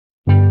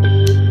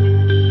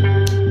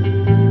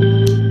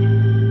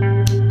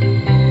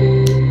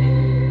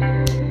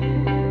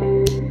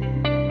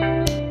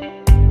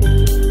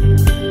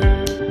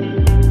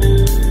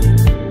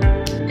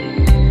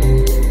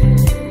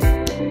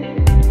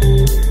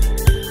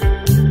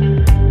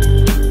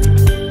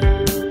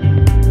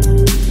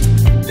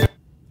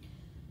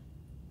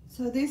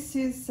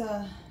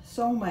a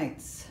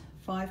Soulmates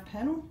 5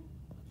 panel,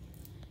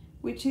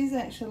 which is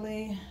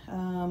actually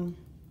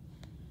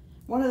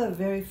one of the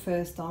very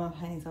first diamond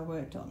paintings I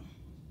worked on.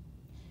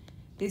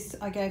 This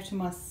I gave to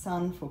my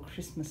son for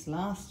Christmas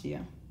last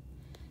year.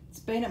 It's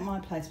been at my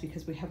place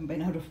because we haven't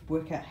been able to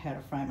work out how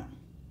to frame it.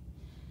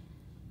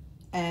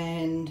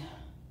 And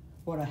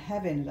what I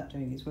have ended up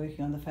doing is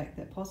working on the fact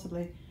that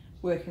possibly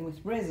working with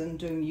resin,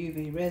 doing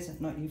UV resin,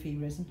 not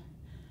UV resin,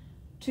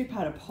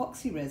 2-part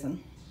epoxy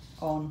resin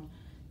on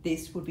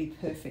this would be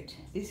perfect.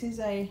 This is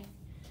a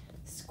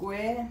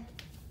square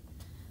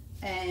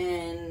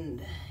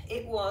and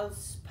it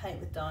was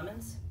paint with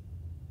diamonds.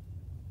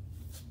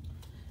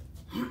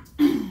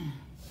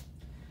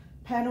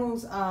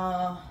 Panels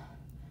are,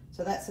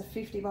 so that's a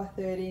 50 by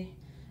 30,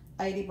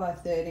 80 by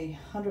 30,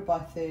 100 by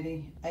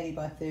 30, 80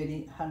 by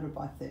 30, 100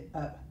 by 30,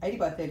 80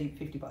 by 30,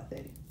 50 by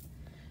 30.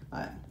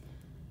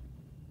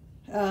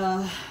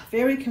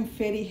 Very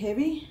confetti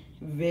heavy,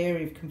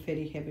 very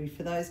confetti heavy.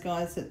 For those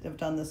guys that have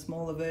done the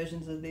smaller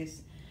versions of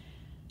this,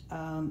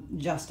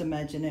 just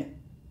imagine it.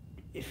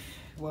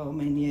 Well, I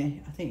mean, yeah,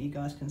 I think you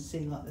guys can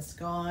see like the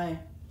sky,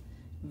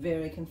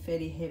 very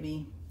confetti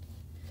heavy.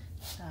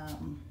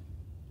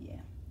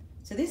 Yeah.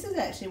 So this is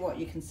actually what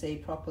you can see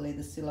properly,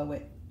 the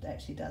silhouette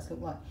actually does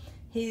look like.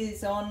 I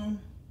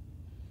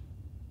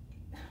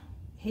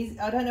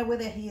don't know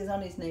whether he is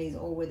on his knees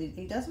or whether,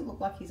 he doesn't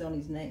look like he's on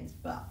his knees,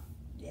 but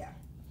yeah.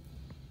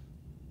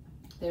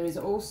 There is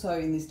also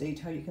in this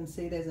detail, you can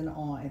see there's an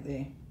eye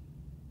there.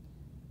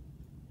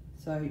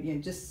 So yeah,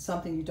 just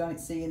something you don't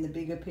see in the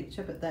bigger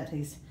picture, but that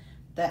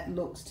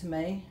looks to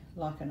me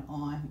like an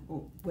eye,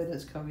 or whether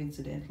it's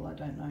coincidental, I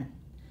don't know.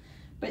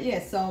 But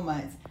yeah,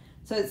 Soulmates.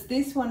 So it's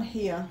this one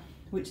here,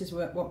 which is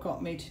what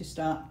got me to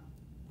start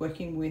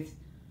working with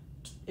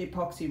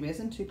epoxy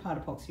resin,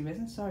 2-part epoxy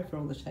resin. Sorry for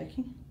all the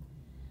shaking.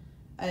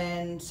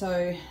 And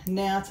so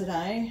now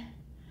today,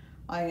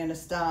 I'm going to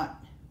start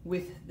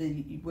with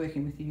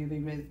working with the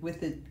UV resin,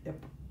 with the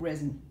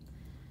resin.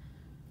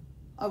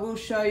 I will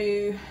show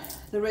you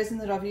the resin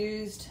that I've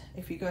used.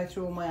 If you go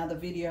through all my other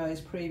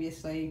videos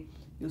previously,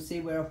 you'll see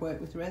where I've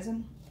worked with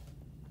resin.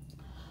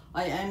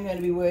 I am going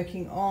to be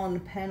working on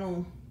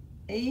panel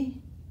E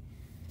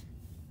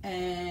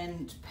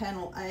and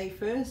panel A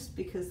first,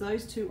 because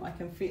those two I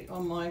can fit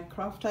on my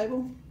craft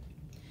table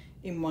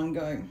in one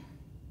go.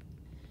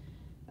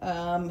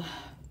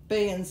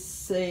 B and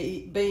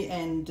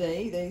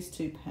D, these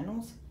 2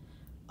 panels,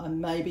 I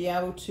may be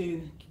able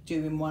to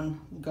do in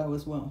one go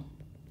as well.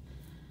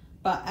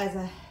 But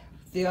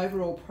the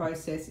overall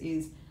process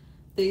is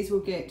these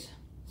will get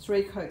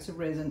 3 coats of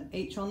resin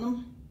each on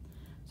them.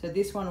 So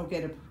this one will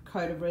get a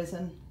coat of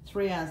resin,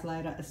 3 hours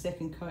later a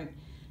second coat,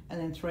 and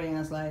then 3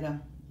 hours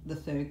later the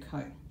 3rd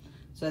coat.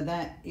 So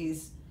that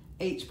is,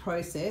 each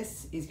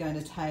process is going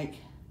to take,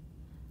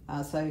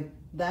 so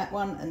that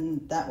one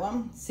and that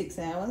one, 6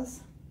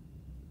 hours.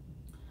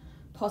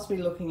 Possibly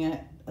looking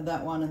at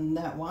that one and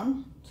that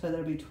one, so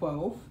that'll be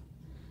 12,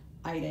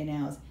 18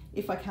 hours.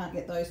 If I can't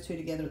get those 2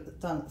 together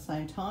done at the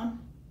same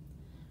time,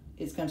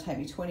 it's going to take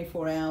me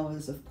 24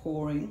 hours of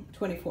pouring,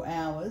 24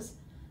 hours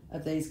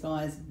of these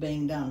guys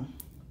being done.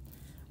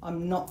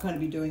 I'm not going to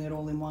be doing it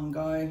all in one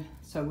go,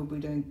 so we'll be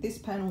doing this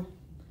panel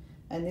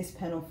and this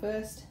panel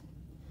first.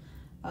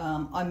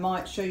 I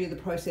might show you the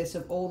process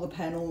of all the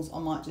panels. I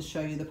might just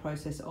show you the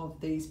process of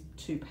these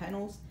 2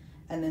 panels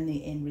and then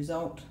the end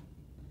result.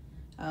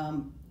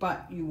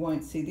 But you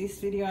won't see this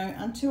video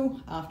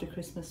until after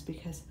Christmas,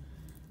 because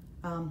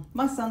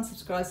my son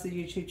subscribes to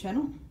the YouTube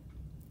channel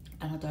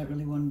and I don't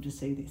really want him to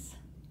see this.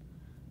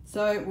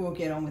 So we'll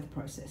get on with the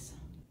process.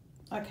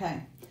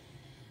 Okay,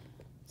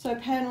 so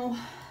panel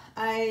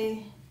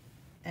A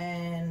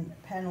and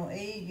panel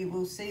E, you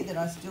will see that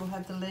I still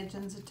have the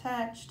legends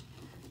attached.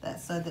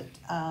 That's so that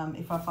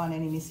if I find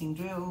any missing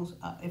drills,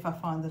 if I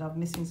find that I'm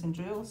missing some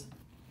drills,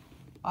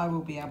 I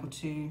will be able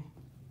to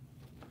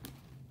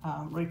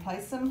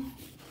replace them.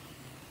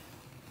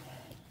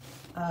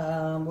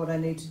 What I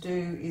need to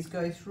do is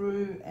go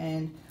through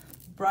and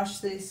brush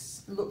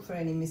this, look for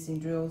any missing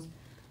drills,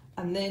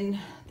 and then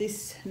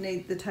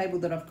the table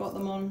that I've got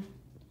them on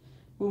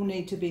will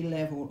need to be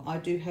leveled. I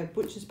do have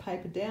butcher's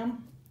paper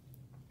down,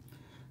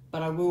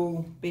 but I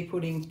will be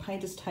putting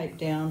painter's tape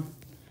down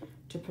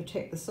to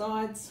protect the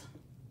sides,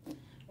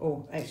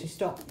 or actually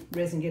stop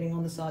resin getting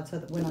on the side, so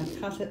that when I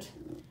cut it,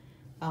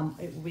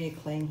 it will be a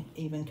clean,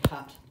 even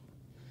cut.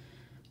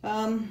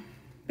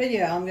 But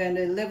yeah, I'm going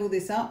to level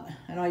this up,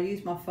 and I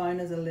use my phone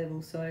as a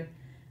level, so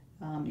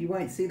you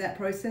won't see that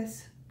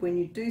process. When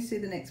you do see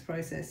the next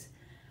process,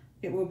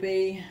 it will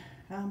be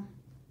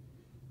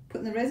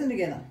putting the resin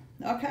together.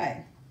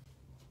 Okay.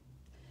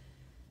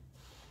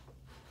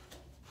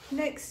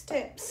 Next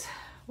steps.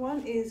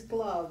 One is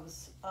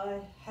gloves.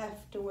 I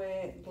have to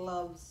wear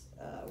gloves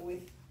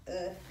with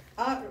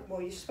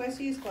well, you're supposed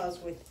to use gloves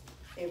with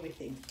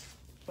everything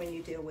when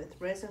you deal with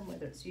resin,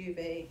 whether it's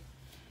UV,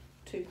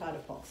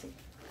 2-part epoxy.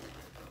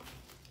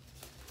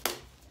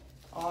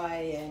 I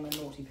am a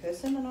naughty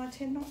person and I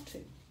tend not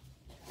to.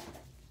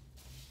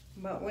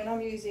 But when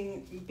I'm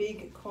using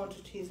big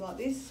quantities like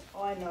this,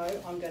 I know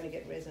I'm going to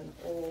get resin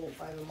all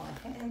over my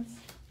hands.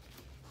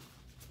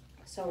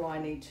 So I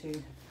need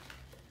to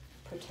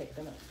protect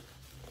them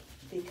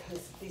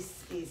because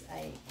this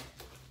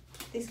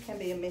can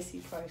be a messy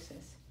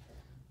process.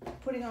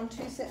 Putting on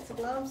 2 sets of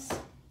gloves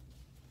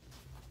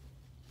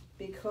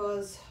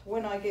because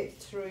when I get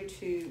through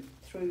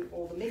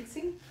all the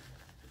mixing,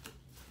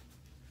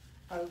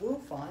 I will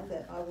find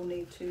that I will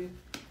need to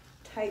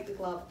take the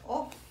glove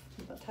off,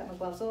 take my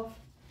gloves off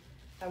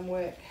and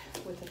work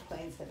with a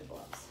clean set of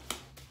gloves.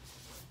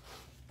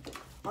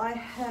 I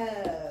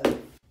have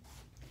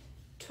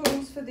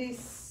tools for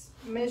this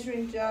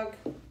measuring jug.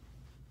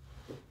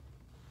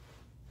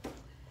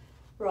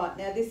 Right,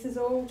 now this is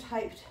all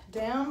taped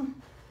down,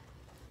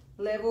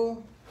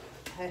 level.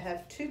 I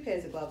have 2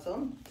 pairs of gloves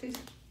on, two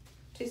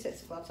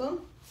sets of gloves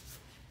on,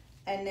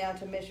 and now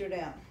to measure it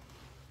out.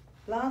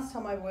 Last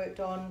time I worked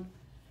on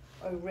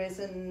a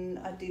resin,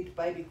 I did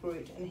Baby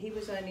Groot, and he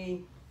was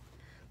only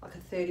like a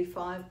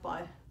 35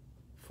 by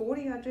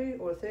 40 I do,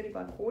 or a 30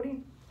 by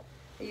 40.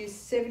 I use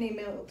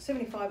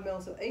 75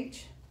 mils of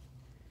each,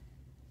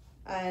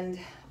 and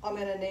I'm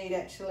going to need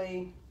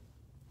actually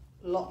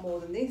a lot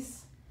more than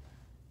this.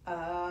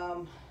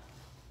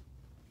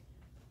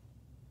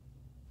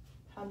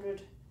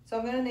 100. So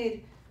I'm going to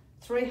need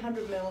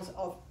 300 mils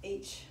of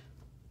each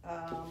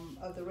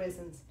of the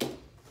resins.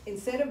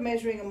 Instead of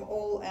measuring them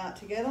all out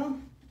together,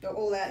 go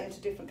all out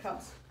into different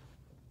cups,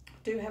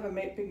 do have a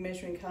big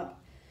measuring cup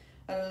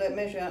and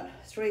measure out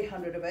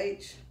 300 of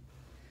each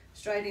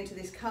straight into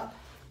this cup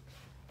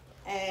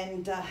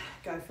and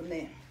go from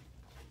there.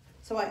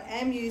 So I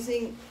am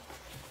using,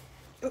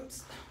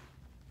 oops,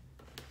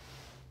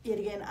 yet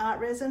again, art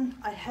resin.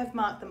 I have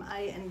marked them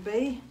A and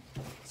B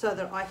so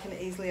that I can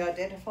easily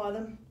identify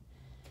them,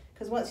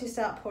 because once you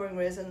start pouring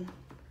resin,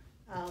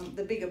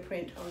 the bigger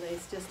print on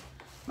these just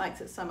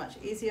makes it so much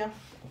easier.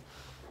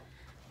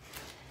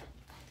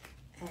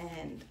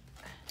 And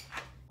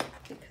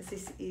because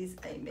this is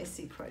a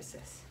messy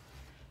process.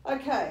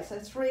 Okay, so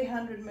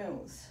 300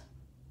 mils,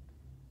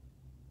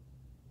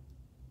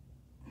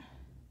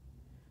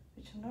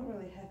 which I'm not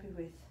really happy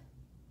with.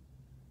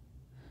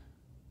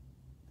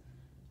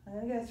 I'm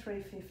going to go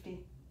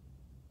 350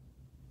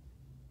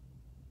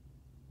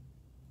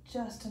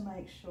 just to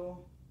make sure.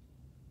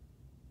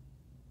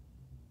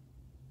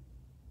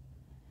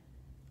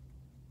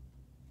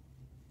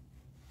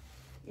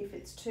 If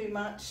it's too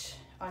much,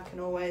 I can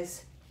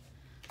always,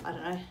 I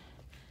don't know,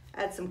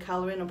 add some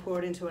colour in and pour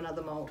it into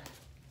another mould.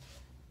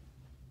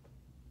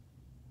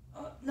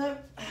 Oh, no,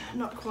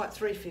 not quite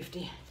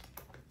 350.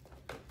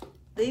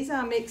 These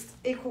are mixed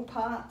equal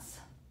parts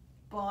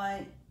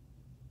by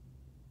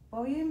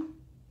volume,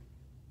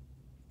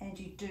 and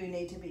you do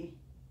need to be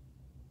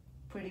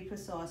pretty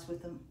precise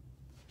with them.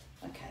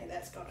 Okay,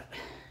 that's got it.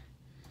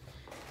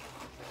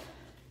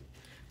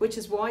 Which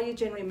is why you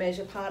generally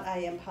measure part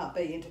A and part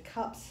B into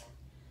cups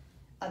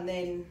and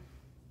then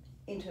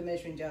into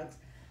measuring jugs.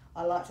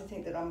 I like to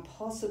think that I'm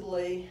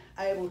possibly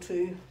able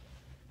to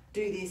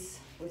do this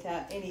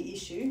without any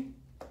issue,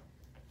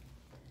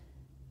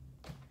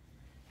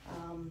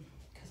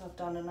 because I've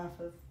done enough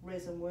of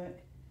resin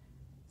work.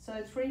 So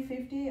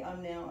 350,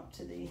 I'm now up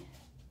to the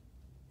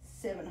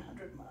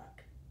 700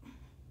 mark.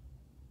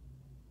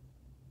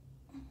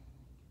 Oh,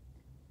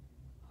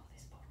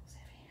 this bottle's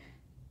heavy.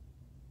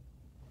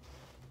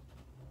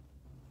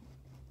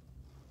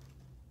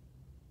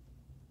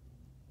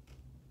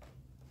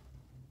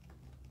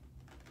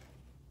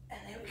 And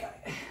there we go.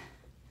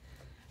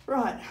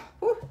 Right.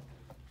 Woo.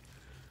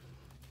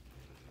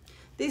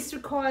 This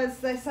requires,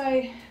 they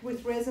say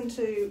with resin,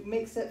 to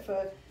mix it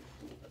for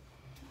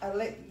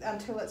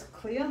until it's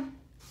clear.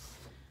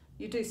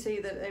 You do see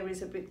that there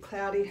is a bit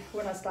cloudy.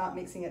 When I start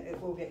mixing it,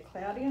 it will get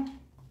cloudier.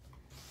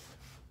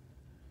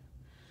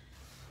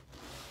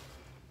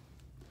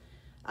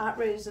 Art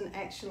resin,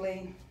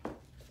 actually,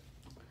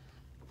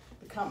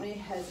 the company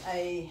has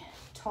a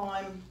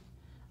time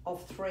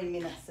of 3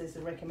 minutes. There's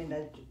a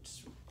recommended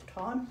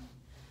time.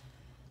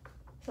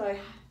 So,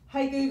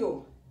 hey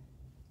Google,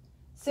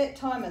 set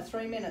timer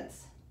 3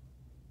 minutes.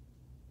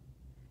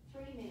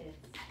 3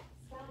 minutes,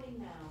 starting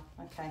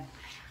now. Okay.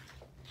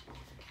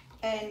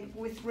 And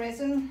with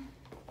resin,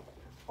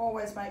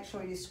 always make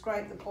sure you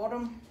scrape the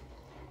bottom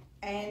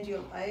and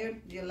your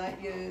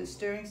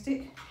stirring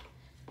stick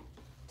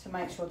to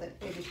make sure that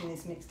everything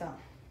is mixed up.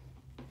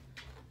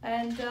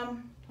 And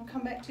I'll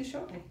come back to you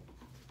shortly.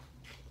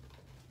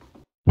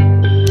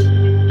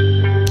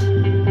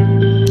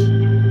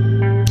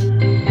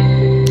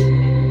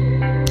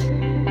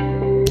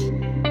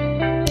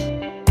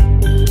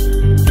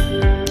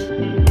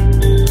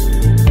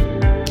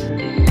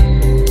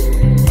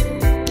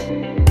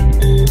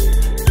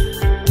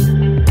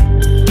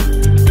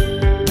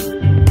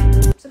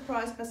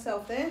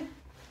 Myself there.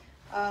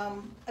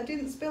 I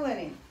didn't spill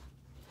any.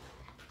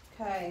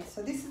 Okay,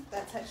 so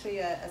that's actually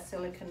a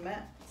silicone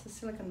mat. It's a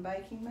silicone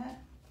baking mat.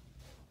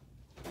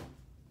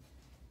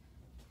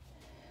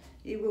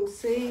 You will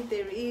see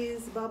there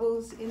is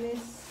bubbles in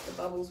this. The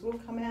bubbles will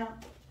come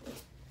out.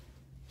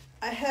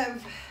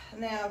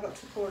 I've got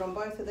to pour it on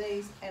both of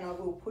these, and I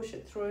will push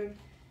it through.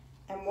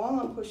 And while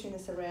I'm pushing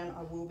this around,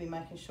 I will be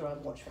making sure I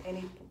watch for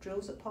any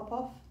drills that pop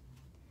off.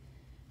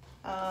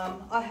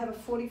 I have a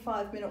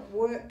 45-minute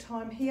work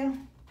time here.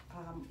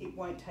 It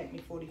won't take me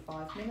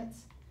 45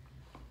 minutes,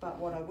 but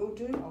what I will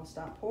do, I'll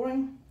start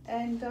pouring,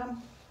 and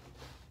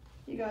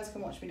you guys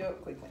can watch me do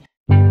it quickly.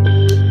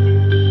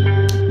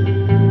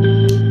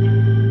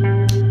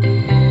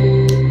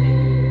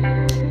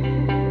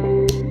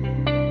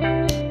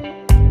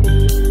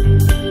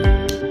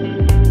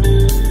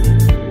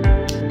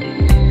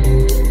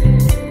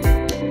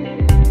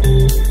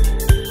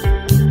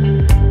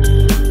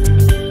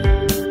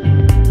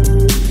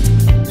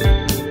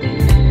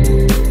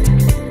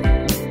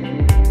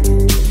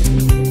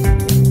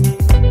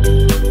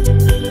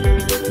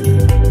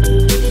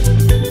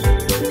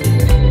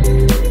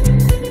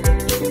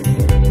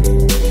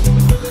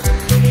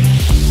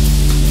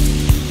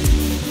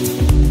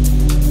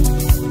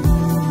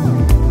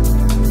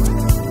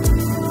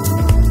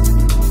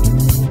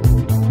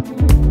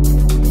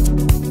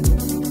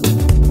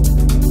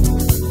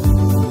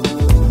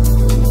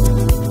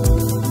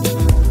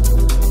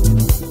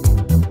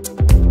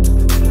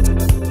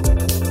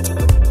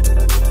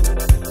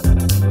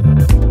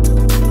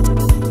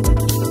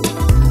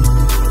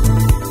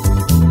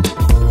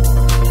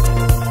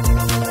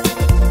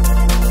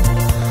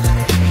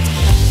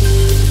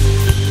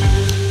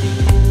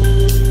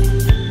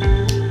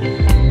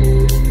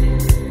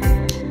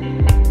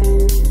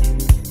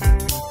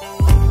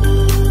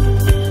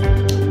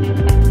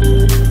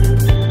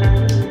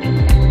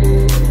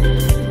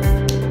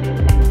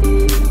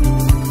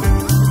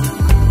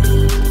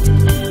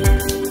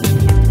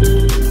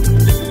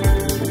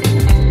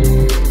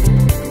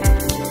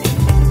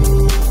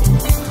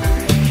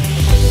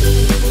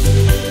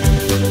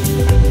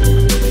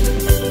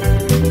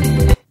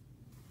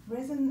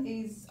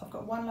 I've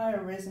got one layer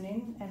of resin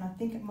in, and I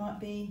think it might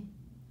be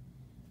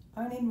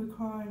only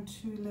requiring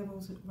 2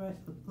 layers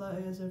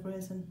of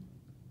resin.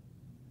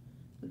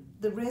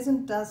 The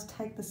resin does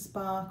take the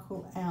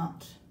sparkle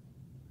out,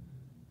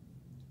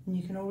 and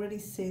you can already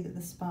see that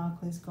the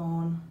sparkle is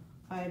gone.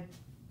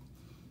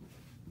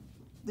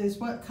 There's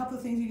a couple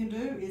of things you can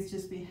do is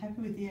just be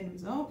happy with the end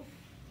result.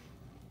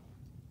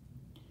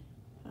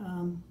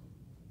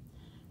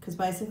 Because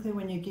basically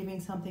when you're giving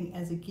something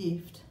as a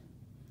gift,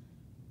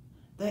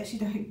 they actually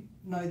don't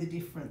know the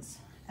difference,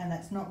 and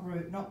that's not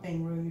rude, not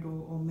being rude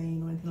or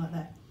mean or anything like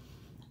that,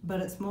 but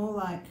it's more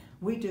like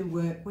we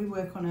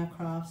work on our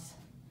crafts,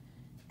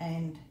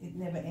 and it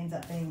never ends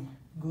up being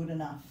good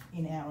enough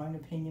in our own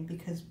opinion,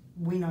 because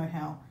we know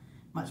how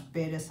much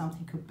better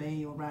something could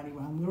be, or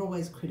run. We're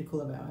always critical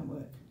of our own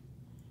work.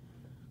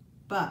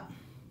 But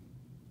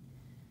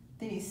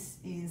this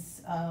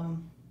is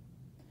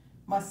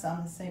my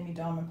son has seen me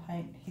diamond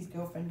paint, his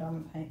girlfriend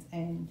diamond paints,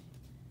 and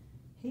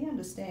he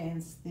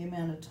understands the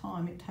amount of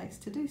time it takes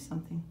to do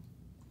something.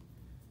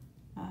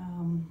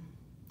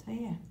 So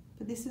yeah,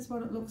 but this is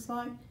what it looks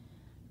like.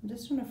 I'm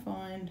just trying to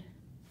find,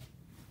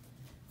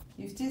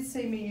 you did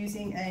see me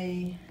using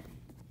a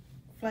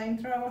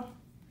flamethrower.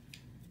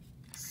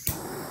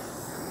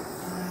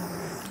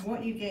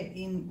 What you get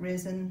in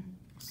resin,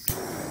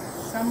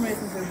 some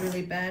resins are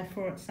really bad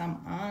for it,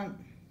 some aren't.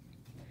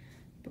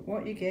 But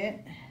what you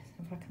get,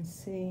 if I can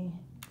see,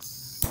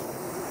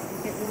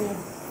 you get little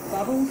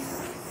bubbles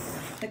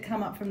that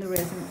come up from the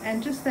resin,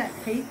 and just that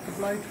heat, the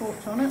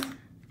blowtorch on it,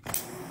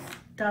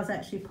 does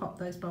actually pop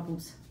those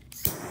bubbles.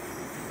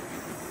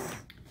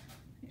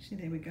 Actually,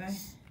 there we go.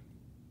 See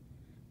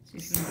if you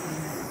can see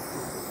that.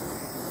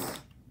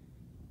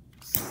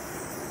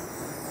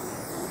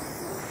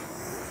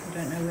 I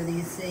don't know whether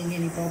you're seeing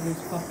any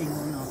bubbles popping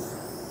or not.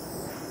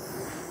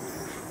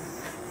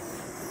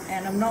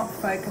 And I'm not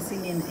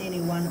focusing in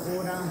any one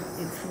order,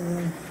 it's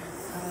all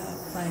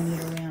playing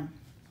it around.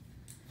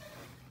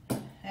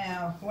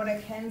 Now, what I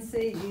can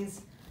see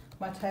is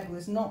my table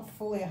is not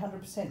fully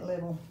 100%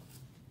 level.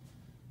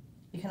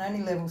 You can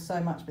only level so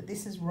much, but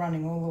this is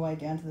running all the way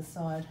down to the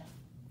side.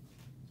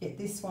 Yet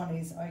this one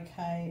is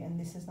okay, and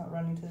this is not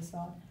running to the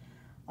side.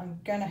 I'm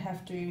going to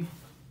have to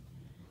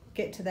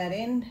get to that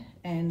end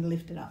and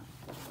lift it up.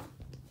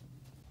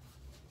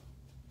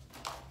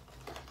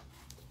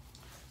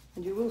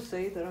 And you will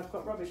see that I've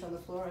got rubbish on the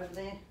floor over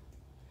there.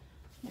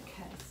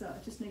 Okay, so I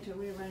just need to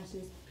rearrange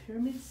these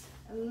pyramids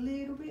a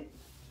little bit.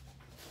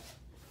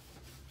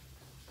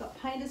 Got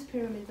painter's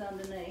pyramids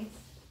underneath,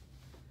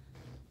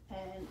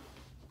 and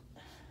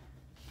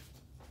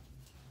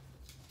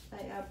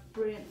they are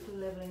brilliant for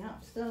levelling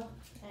up stuff,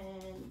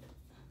 and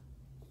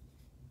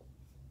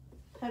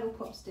paddle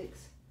pop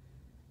sticks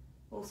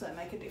also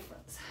make a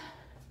difference.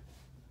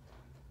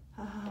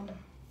 No, I'm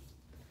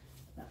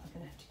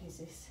going to have to use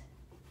this.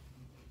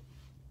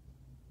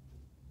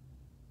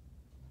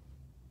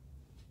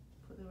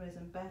 Put the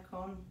resin back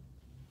on,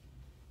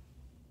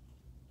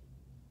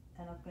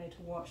 and I'm going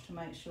to watch to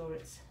make sure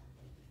it's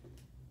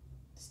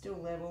still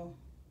level,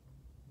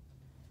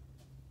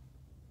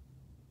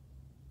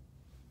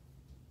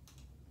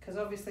 because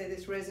obviously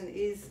this resin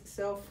is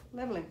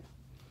self-leveling.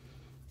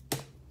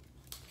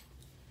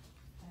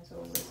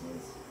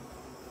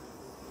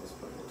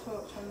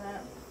 torch on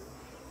that.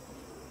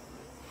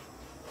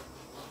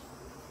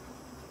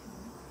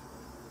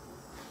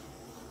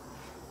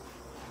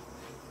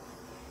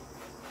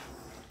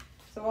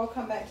 So I'll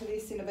come back to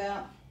this in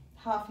about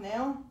half an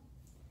hour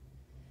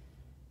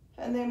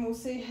and then we'll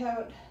see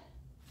how it's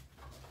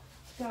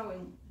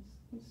going.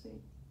 Let's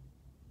see.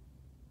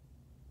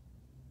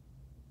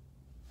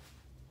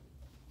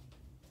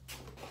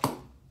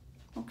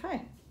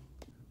 Okay,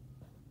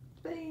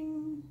 it's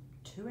been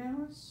 2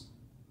 hours.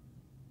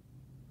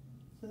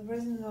 So the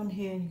resin's on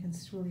here and you can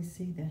really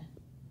see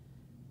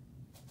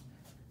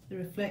the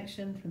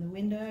reflection from the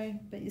window,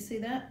 but you see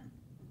that?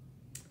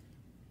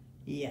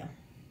 Yeah.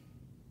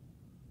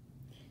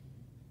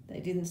 They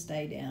didn't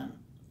stay down.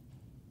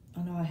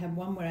 I know I had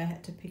one where I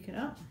had to pick it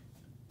up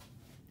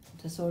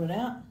to sort it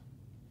out,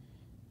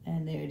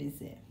 and there it is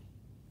there.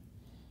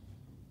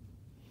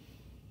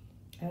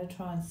 I'm going to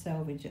try and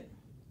salvage it.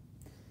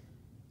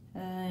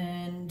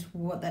 And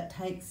what that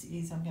takes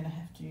is I'm going to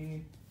have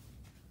to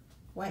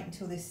wait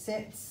until this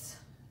sets,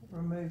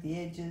 remove the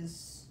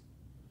edges,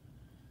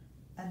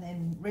 and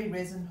then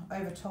re-resin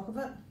over top of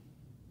it.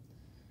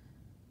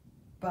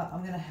 But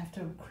I'm going to have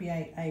to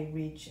create a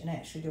ridge and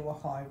actually do a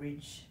high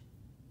ridge,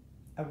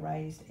 a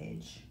raised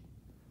edge,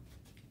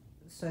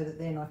 so that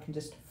then I can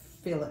just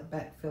fill it,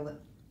 backfill it.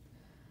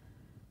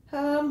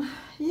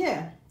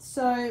 Yeah,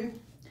 so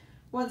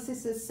once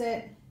this is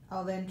set,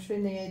 I'll then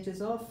trim the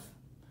edges off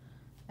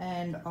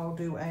and I'll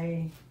do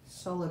a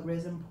solid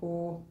resin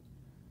pour.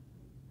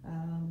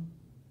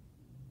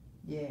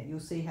 Yeah, you'll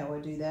see how I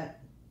do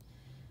that.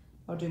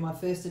 I'll do my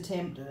first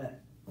attempt at it.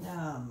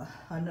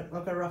 I've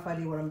got a rough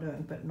idea what I'm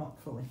doing, but not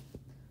fully.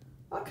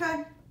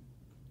 Okay,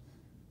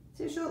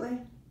 see you shortly.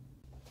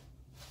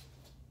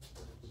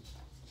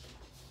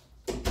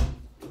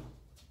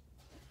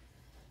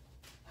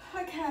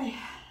 Okay,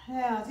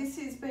 now this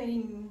has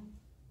been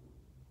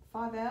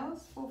 5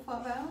 hours, 4 or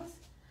 5 hours.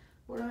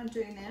 What I'm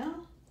doing now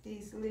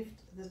is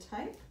lift the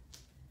tape,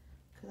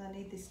 because I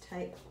need this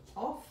tape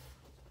off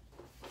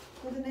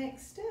for the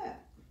next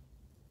step.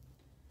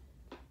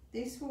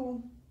 This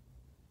will,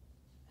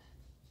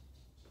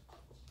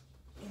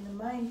 in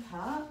the main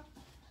part,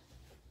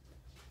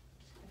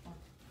 if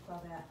I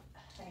got out,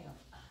 hang on.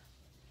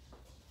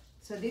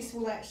 So this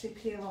will actually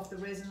peel off the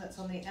resin that's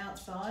on the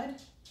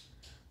outside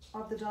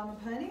of the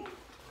diamond painting,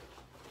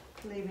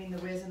 leaving the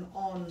resin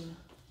on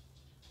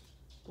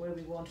where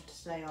we want it to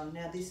stay on.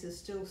 Now this is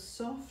still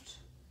soft,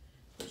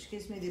 which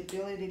gives me the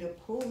ability to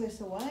pull this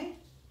away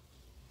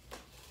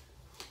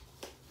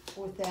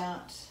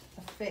without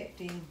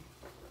affecting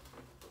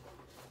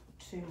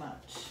too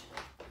much.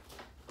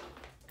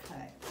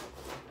 Okay,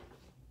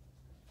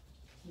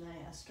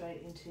 now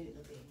straight into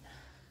the bin.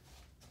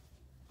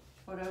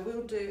 What I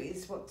will do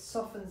is what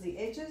softens the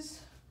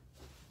edges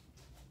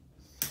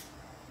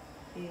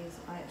is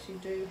I actually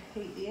do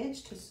heat the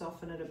edge to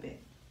soften it a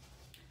bit.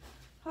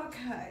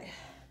 Okay,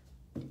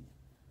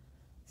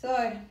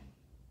 so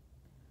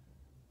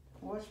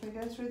watch me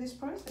go through this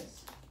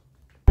process.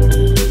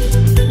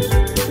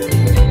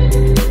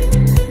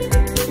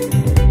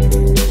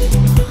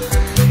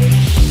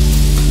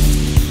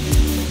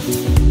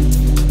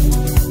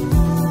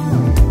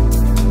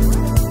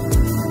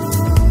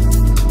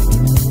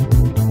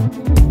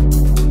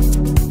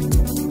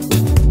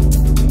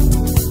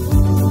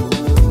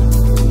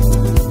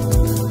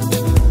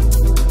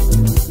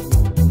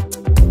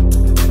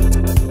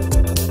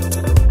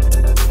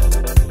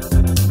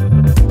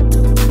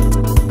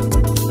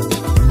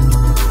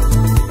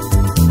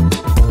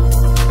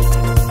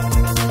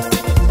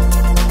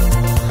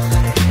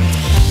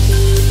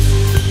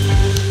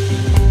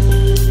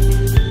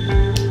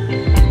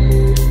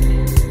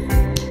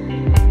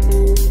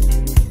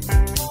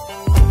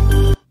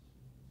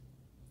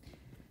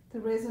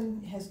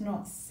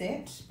 Not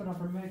set, but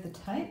I've removed the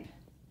tape,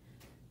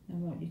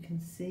 and what you can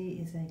see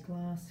is a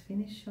glass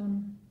finish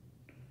on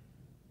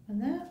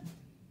that.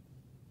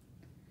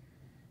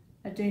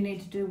 I do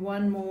need to do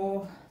one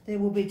more. There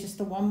will be just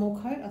the one more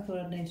coat. I thought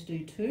I'd need to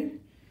do 2,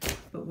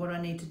 but what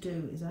I need to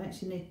do is I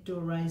actually need to do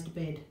a raised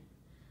bed.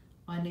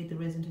 I need the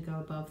resin to go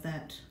above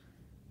that.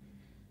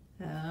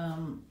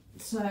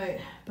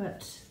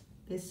 But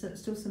there's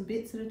still some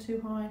bits that are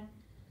too high,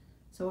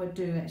 so I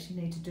do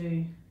actually need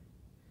to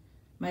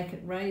make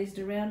it raised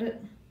around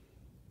it.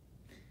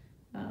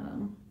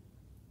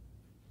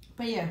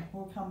 But yeah,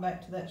 we'll come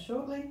back to that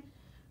shortly.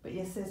 But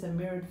yes, there's a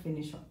mirrored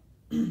finish on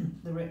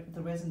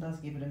the resin does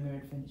give it a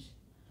mirrored finish.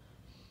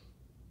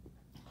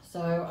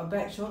 So I'm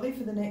back shortly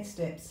for the next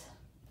steps.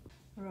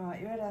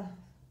 Right, you're at a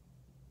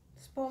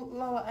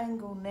lower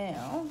angle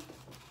now.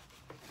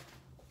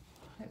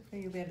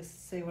 Hopefully you'll be able to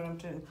see what I'm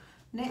doing.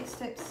 Next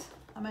steps,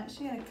 I'm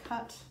actually going to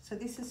cut, so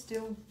this is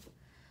still,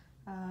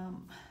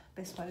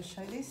 best way to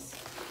show this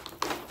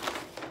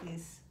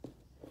is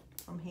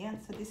from here.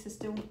 So this is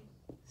still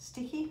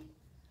sticky,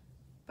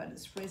 but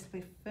it's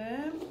reasonably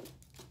firm.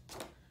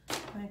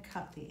 I'm going to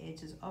cut the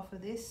edges off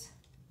of this,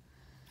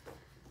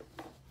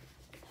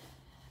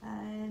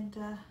 and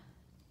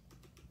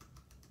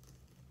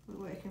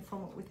we're working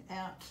from it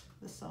without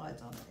the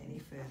sides on it any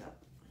further.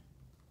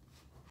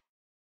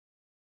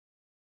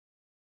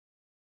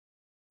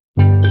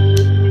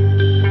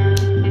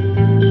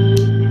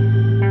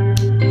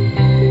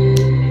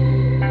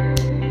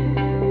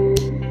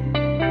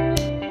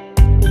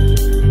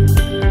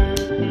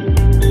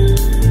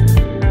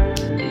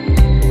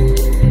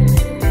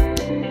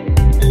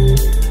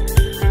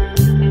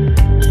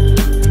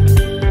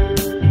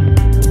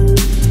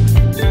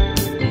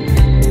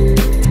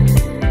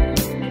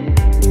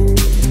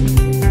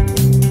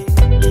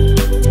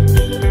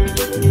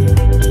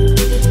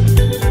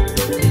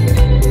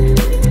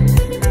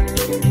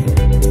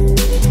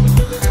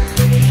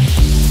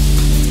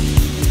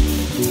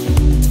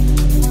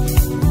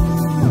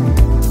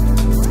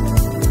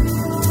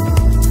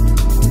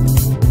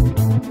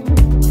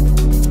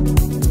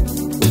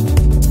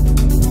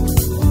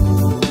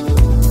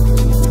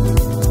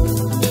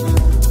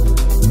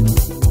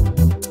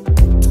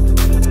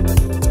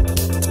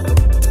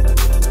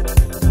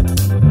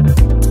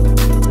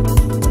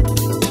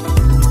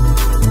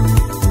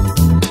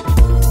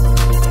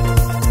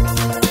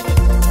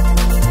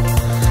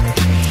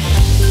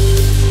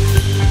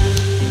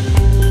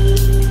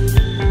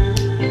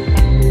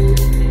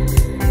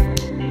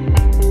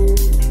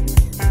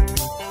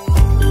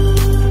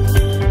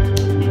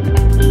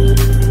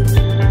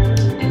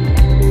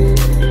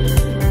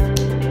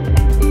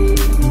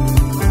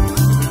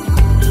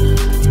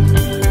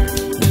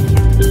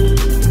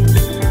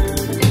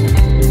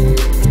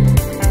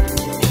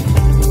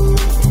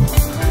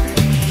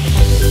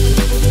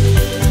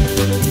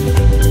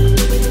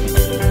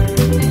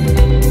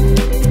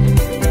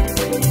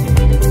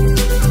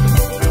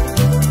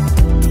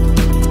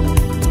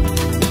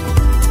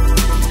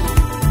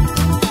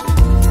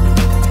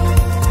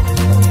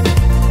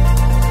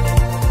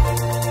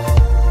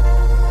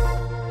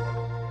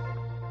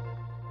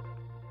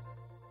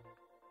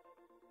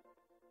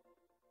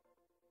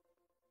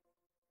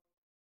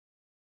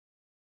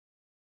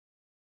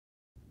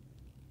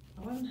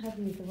 I wasn't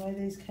happy with the way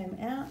these came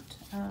out.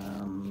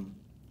 Trying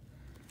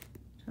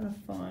to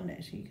find,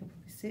 actually you can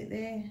probably see it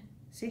there.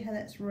 See how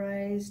that's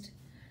raised?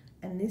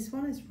 And this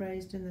one is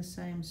raised in the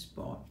same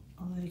spot,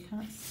 although you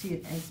can't see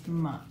it as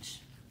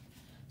much.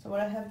 So what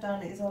I have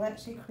done is I've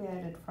actually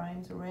created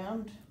frames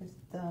around with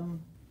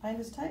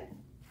painter's tape.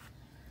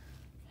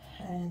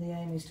 And the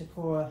aim is to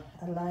pour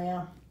a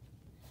layer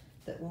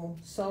that will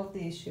solve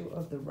the issue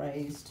of the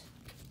raised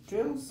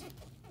drills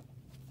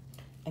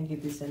and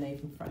give this an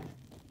even frame.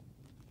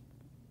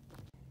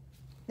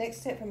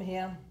 Next step from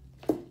here,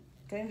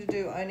 going to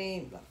do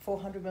only like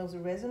 400 mils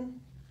of resin.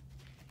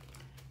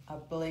 I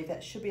believe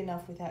that should be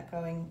enough without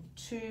going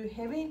too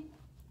heavy.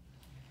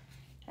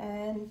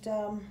 And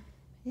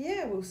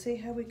yeah, we'll see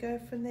how we go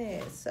from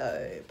there.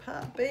 So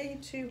part B,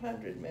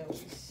 200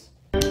 mils.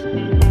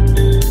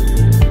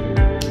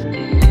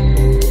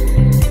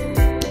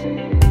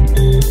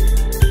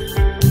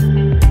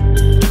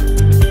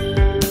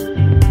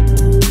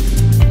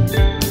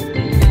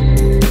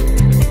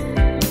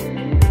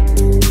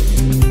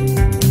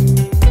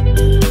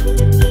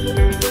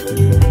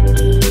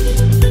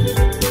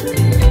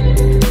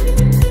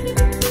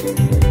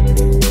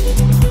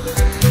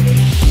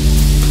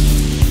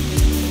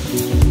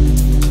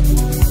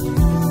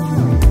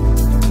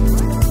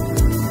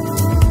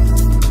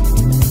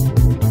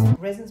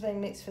 Resin's being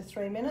mixed for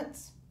 3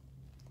 minutes.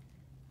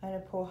 I'm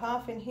going to pour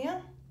half in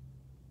here.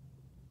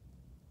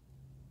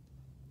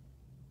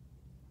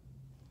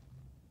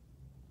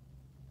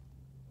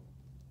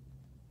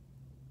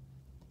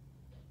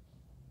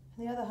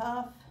 And the other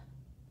half.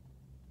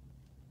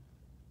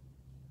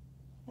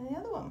 And the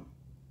other one.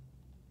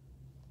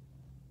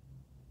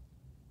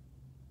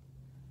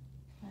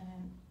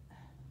 And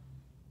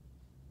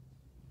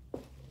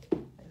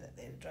leave that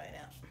there to drain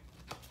out.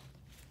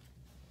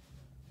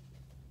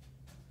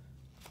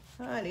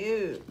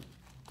 Rightio.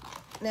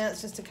 Now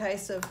it's just a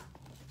case of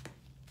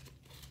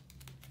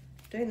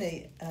doing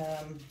the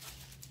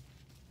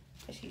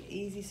actually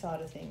easy side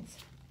of things,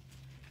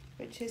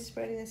 which is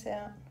spreading this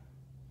out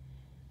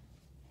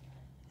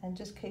and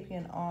just keeping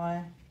an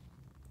eye,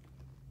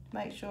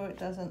 make sure it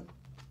doesn't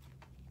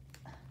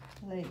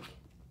leak.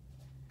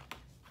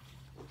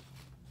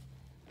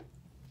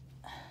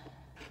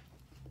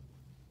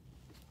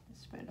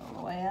 Spread all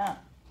the way out.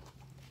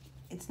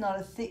 It's not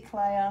a thick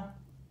layer,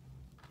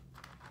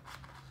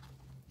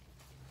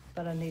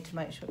 but I need to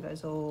make sure it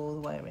goes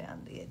all the way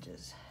around the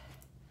edges.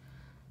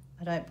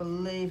 I don't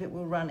believe it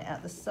will run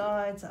out the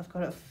sides. I've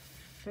got it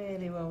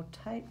fairly well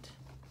taped,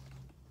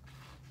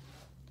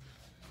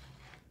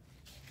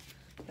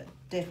 but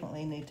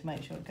definitely need to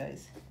make sure it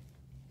goes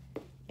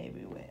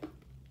everywhere.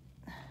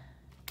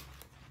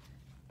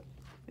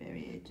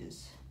 Very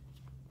edges.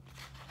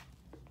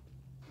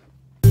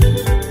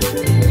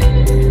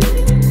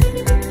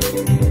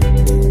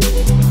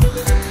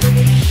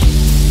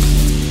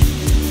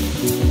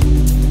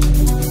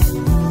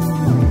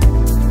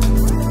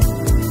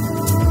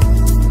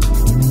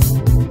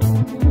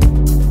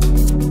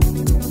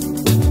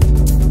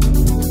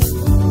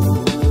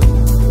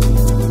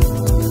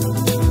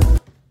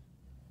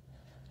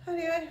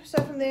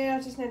 So from there,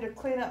 I just need to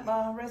clean up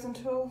my resin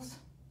tools.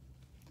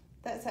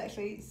 That's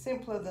actually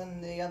simpler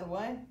than the other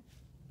way.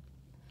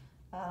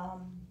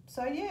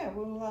 So yeah,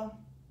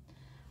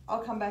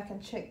 I'll come back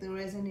and check the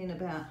resin in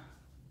about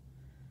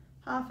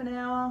half an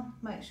hour,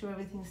 make sure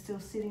everything's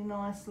still sitting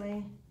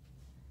nicely,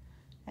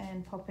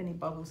 and pop any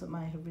bubbles that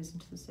may have risen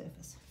to the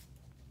surface.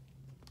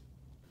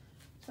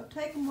 So I've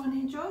taken 1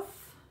 inch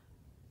off.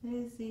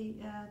 There's the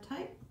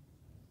tape.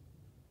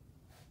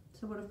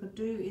 So what I've got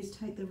to do is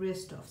take the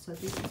rest off. So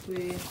this is where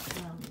it's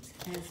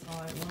as I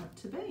want it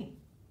to be.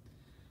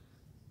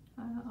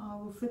 I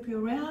will flip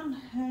you around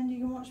and you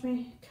can watch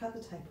me cut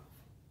the tape off.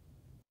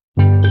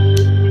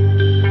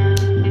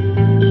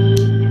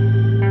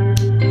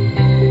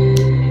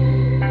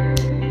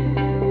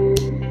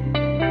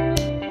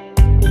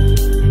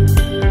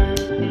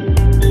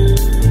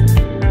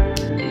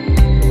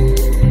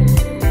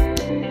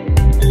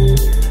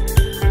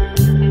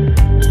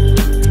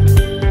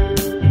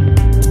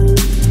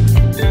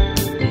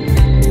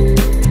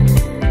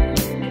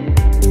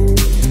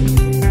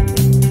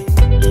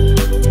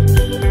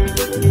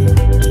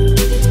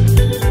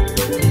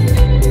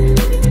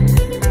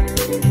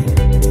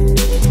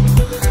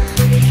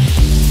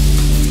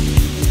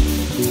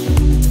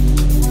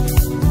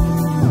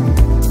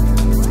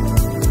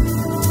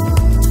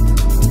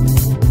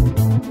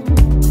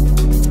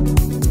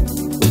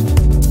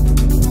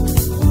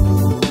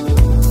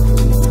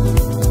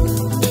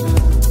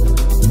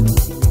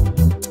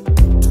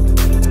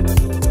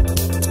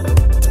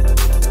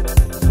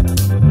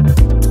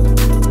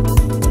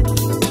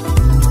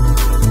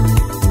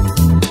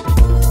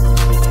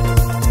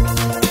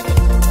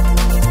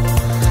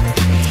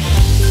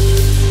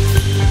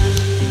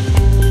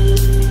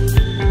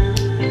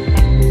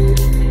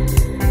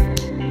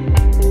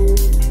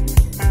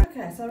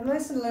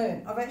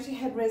 I've actually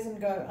had resin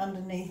go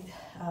underneath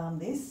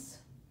this,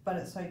 but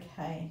it's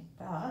okay.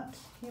 But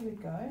here we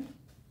go.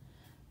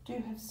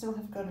 Still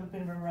have got a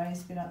bit of a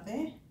raised bit up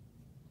there.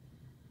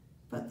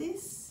 But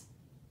this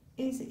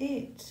is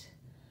it.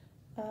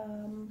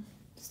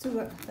 Still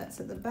got, that's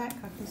at the back,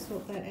 I can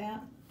sort that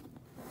out.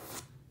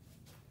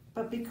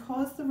 But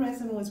because the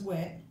resin was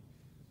wet,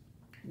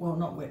 well,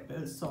 not wet, but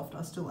it was soft, I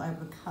was still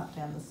able to cut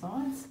down the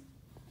sides.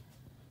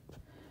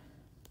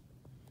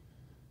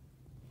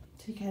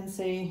 So you can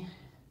see a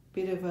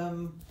bit of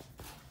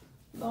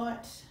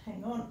light.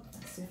 Hang on,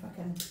 let's see if I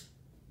can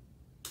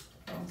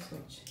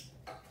switch.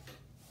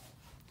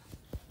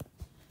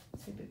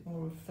 See a bit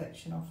more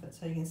reflection off it,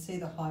 so you can see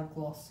the high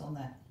gloss on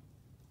that.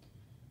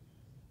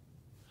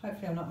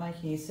 Hopefully I'm not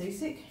making you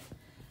seasick.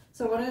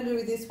 So what I'm going to do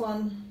with this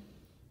one,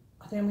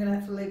 I think I'm going to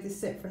have to leave this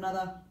set for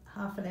another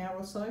half an hour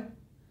or so,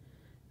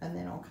 and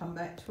then I'll come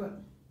back to it.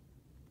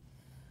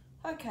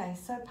 Okay,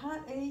 so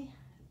part A.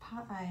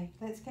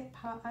 Let's get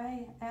part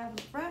A out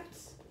of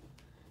wraps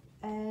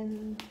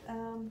and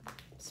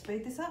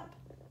speed this up.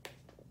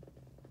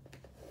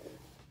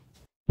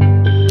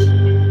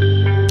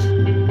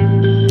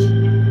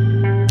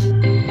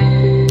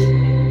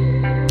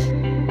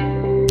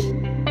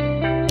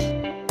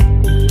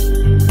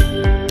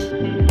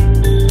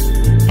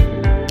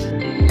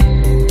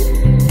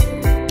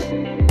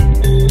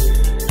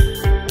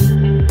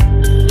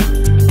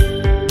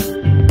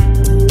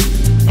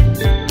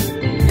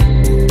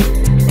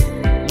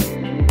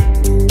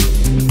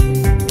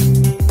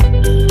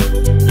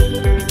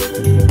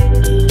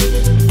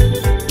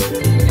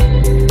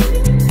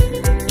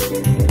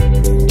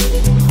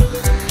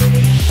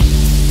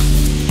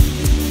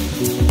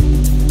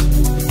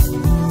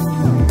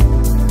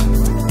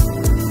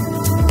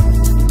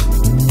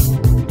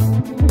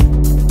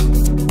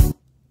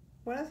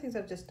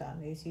 I've just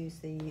done is use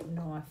the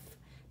knife.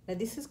 Now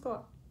this has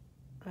got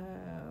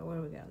where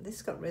are we going? This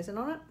has got resin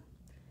on it,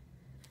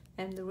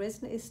 and the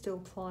resin is still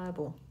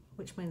pliable,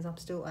 which means I'm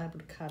still able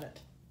to cut it,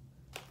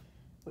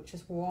 which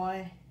is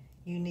why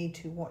you need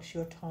to watch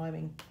your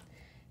timing.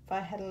 If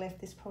I had left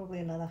this probably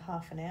another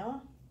half an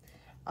hour,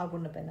 I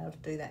wouldn't have been able to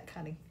do that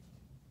cutting,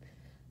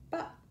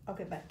 but I'll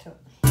get back to it.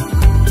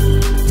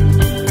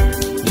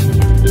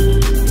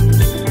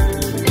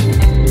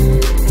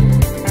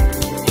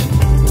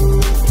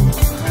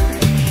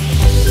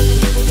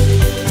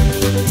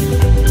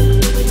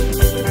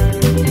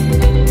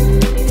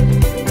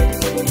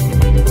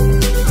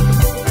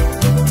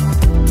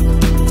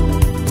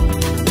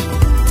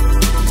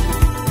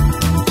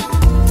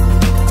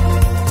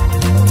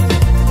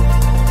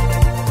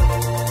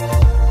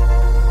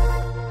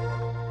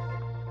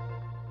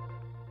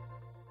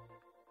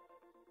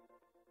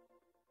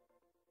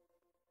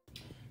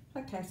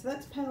 Okay, so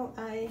that's panel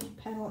A.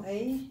 Panel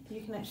E,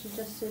 you can actually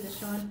just see the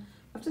shine.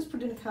 I've just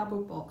put in a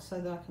cardboard box so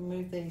that I can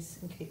move these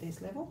and keep these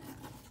level.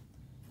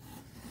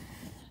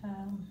 I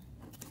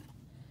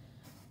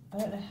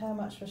don't know how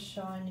much of a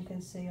shine you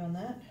can see on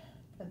that,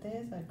 but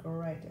there's a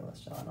great deal of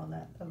shine on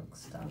that. That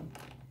looks stunning.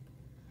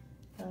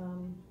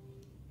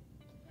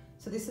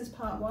 So this is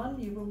part one.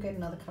 You will get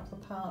another couple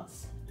of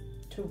parts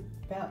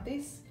about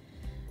this.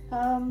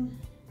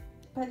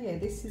 But yeah,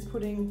 this is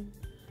putting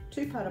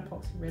 2-part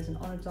epoxy resin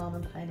on a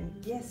diamond painting.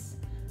 Yes,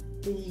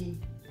 the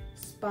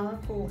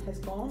sparkle has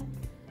gone,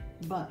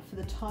 but for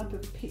the type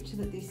of picture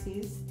that this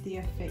is, the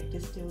effect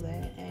is still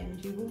there,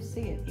 and you will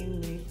see it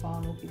in the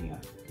final video,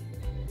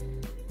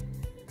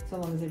 so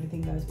long as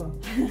everything goes well.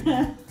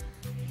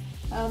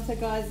 So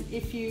guys,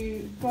 if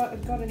you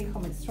got any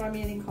comments, throw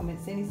me any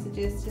comments, any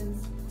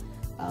suggestions.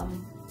 A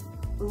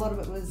lot of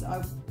it was,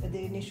 the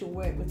initial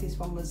work with this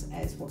one was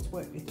as what's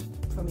worked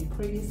for me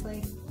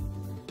previously.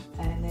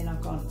 And then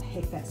I've gone,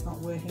 heck, that's not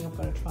working, I've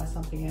got to try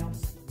something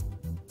else.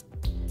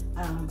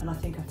 And I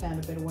think I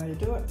found a better way to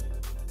do it.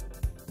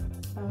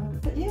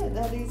 But yeah,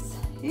 that is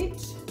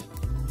it.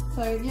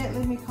 So yeah,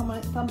 leave me a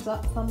comment, thumbs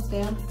up, thumbs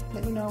down,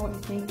 let me know what you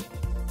think.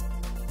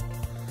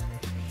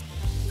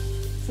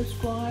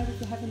 Subscribe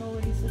if you haven't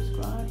already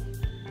subscribed,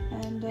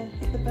 and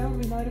hit the bell to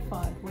be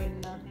notified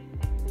when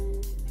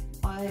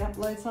I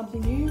upload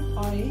something new,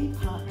 i.e.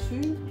 part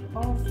 2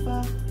 of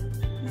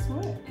this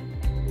work.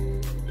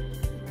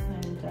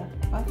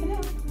 Bye for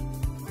now.